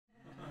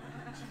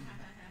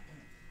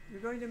You're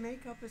going to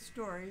make up a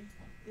story.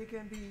 It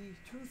can be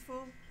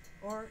truthful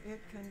or it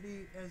can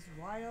be as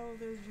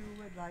wild as you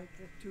would like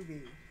it to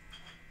be.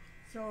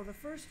 So the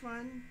first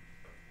one,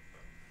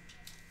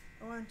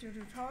 I want you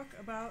to talk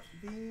about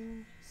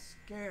being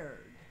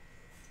scared.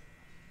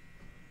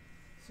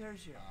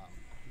 Sergio.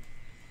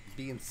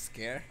 Being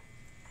scared.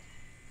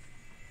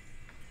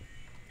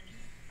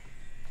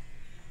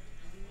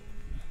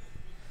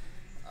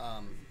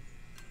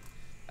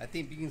 I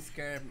think being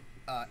scared,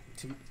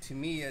 to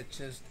me,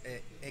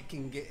 it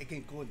can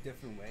go in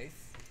different ways.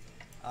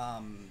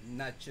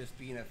 Not just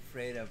being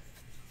afraid of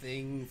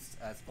things,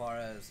 as far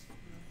as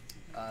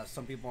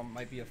some people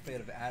might be afraid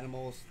of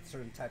animals,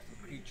 certain types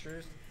of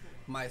creatures.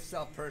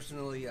 Myself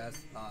personally, as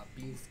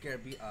being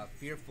scared,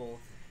 fearful,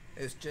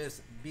 is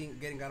just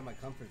getting out of my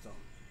comfort zone.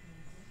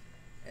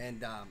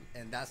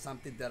 And that's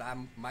something that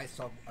I'm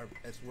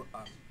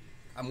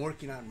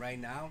working on right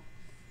now.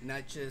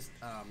 Not just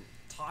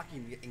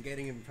talking and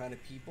getting in front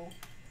of people,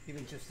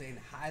 even just saying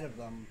hi to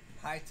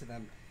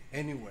them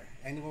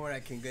anywhere I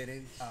can get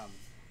in,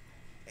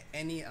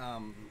 any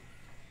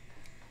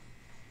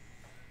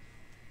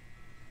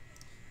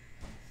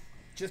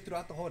just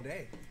throughout the whole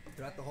day.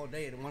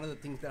 And one of the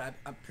things that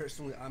I'm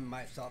personally on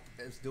myself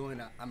is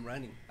doing, I'm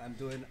running. I'm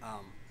doing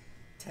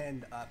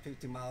 10,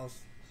 50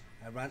 miles.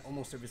 I run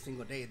almost every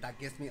single day. That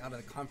gets me out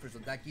of the comfort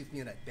zone. That gives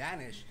me an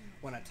advantage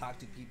when I talk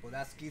to people.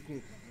 That gives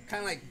me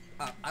kind of like,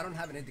 I don't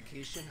have an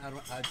education. I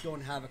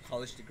don't have a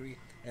college degree,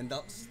 and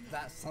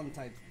that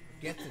sometimes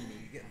gets in me.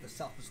 You get the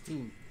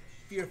self-esteem,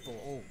 fearful.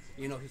 Oh,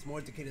 he's more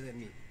educated than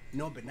me.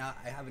 No, but now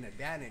I have an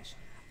advantage.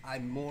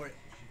 I'm more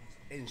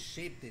in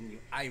shape than you.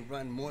 I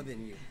run more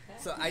than you.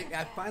 So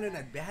I find an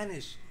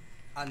advantage,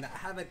 I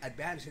have an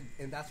advantage,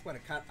 and that's what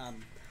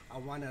I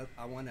wanna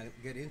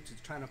get into,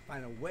 trying to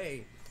find a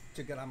way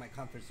to get out of my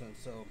comfort zone.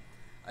 So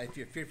if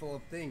you're fearful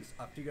of things,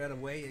 I'll figure out a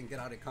way and get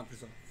out of the comfort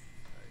zone.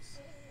 Nice.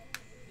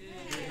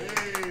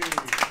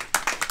 Yay.